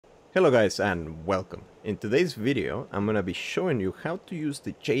Hello guys and welcome. In today's video I'm gonna be showing you how to use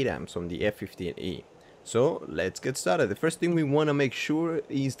the JDAMs on the F-15E. So let's get started. The first thing we want to make sure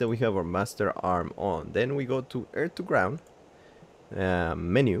is that we have our master arm on. Then we go to air to ground,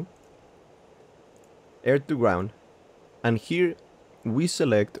 menu, air to ground, and here we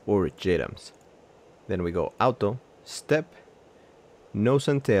select our JDAMs. Then we go auto, step, nose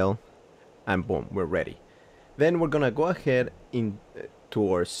and tail, and boom, we're ready. Then we're gonna go ahead to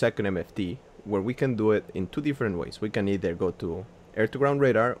our second MFT, where we can do it in two different ways. We can either go to air to ground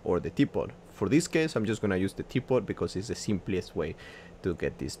radar or the TPOD. For this case, I'm just gonna use the TPOD because it's the simplest way to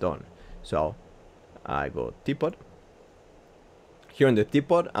get this done. So I go TPOD. Here in the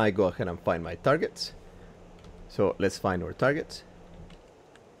TPOD, I go ahead and find my targets. So let's find our targets.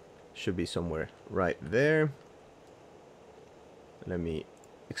 Should be somewhere right there. Let me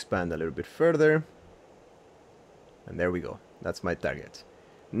expand a little bit further. And there we go. That's my target.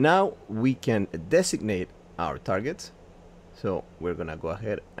 Now we can designate our targets. So we're gonna go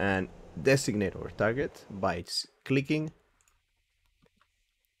ahead and designate our target by clicking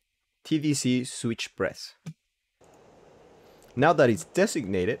TDC switch press. Now that it's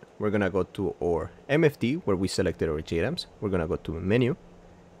designated, we're gonna go to our MFT where we selected our JDAMs. We're gonna go to menu,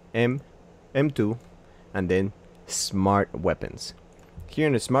 M2, and then smart weapons. Here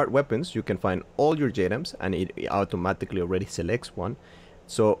in the smart weapons, you can find all your JDAMs and it automatically already selects one.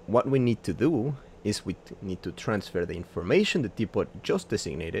 So what we need to do is we need to transfer the information the TPOD just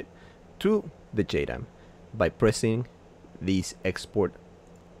designated to the JDAM by pressing this export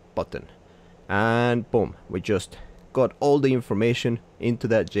button. And boom, we just got all the information into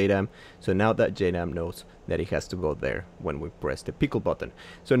that JDAM. So now that JDAM knows that it has to go there when we press the pickle button.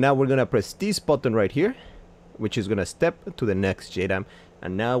 So now we're gonna press this button right here, which is gonna step to the next JDAM,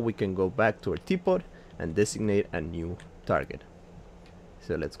 and now we can go back to our TPOD and designate a new target.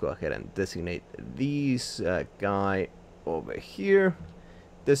 So let's go ahead and designate this guy over here,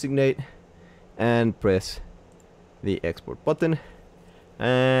 designate, and press the export button,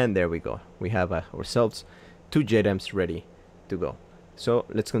 and there we go. We have ourselves two JDAMs ready to go. So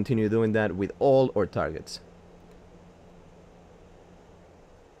let's continue doing that with all our targets.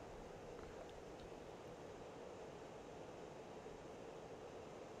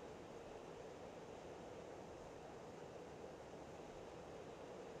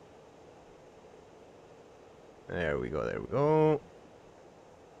 There we go, there we go.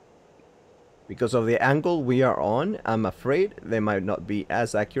 Because of the angle we are on, I'm afraid they might not be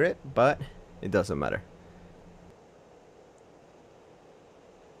as accurate, but it doesn't matter.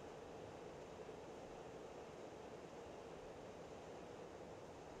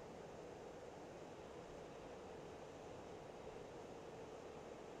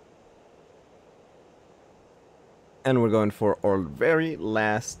 And we're going for our very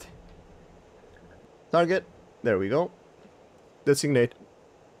last target. There we go. Designate.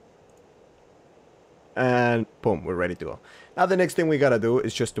 And boom, we're ready to go. Now the next thing we gotta do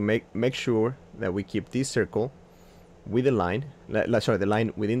is just to make sure that we keep this circle with the line, sorry, the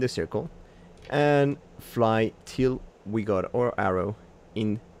line within the circle, and fly till we got our arrow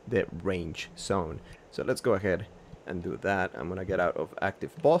in the range zone. So let's go ahead and do that. I'm gonna get out of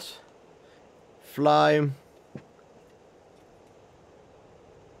active pause, fly.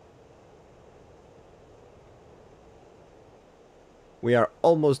 We are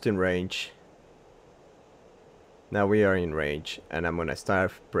almost in range. Now we are in range, and I'm gonna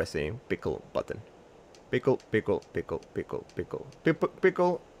start pressing pickle button. Pickle, pickle, pickle, pickle, pickle, pickle,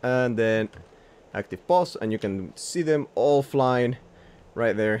 pickle, and then active pause, and you can see them all flying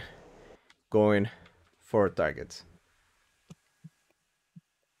right there, going for targets.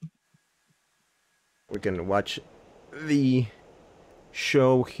 We can watch the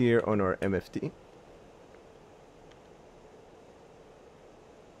show here on our MFT.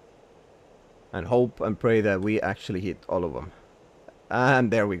 And hope and pray that we actually hit all of them.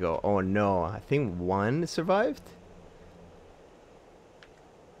 And there we go. Oh no, I think one survived.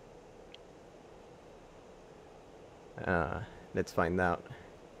 Let's find out.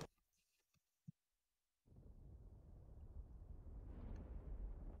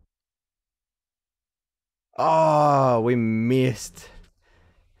 Oh, we missed.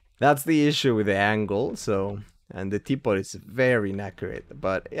 That's the issue with the angle, so... And the TPOD is very inaccurate,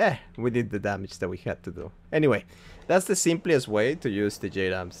 but yeah, we did the damage that we had to do. Anyway, that's the simplest way to use the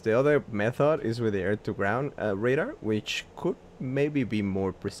JDAMs. The other method is with the air-to-ground radar, which could maybe be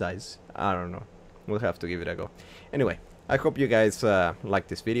more precise. I don't know. We'll have to give it a go. Anyway, I hope you guys liked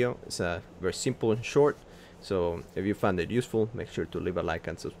this video. It's very simple and short. So if you found it useful, make sure to leave a like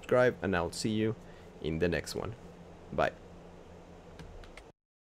and subscribe, and I'll see you in the next one. Bye.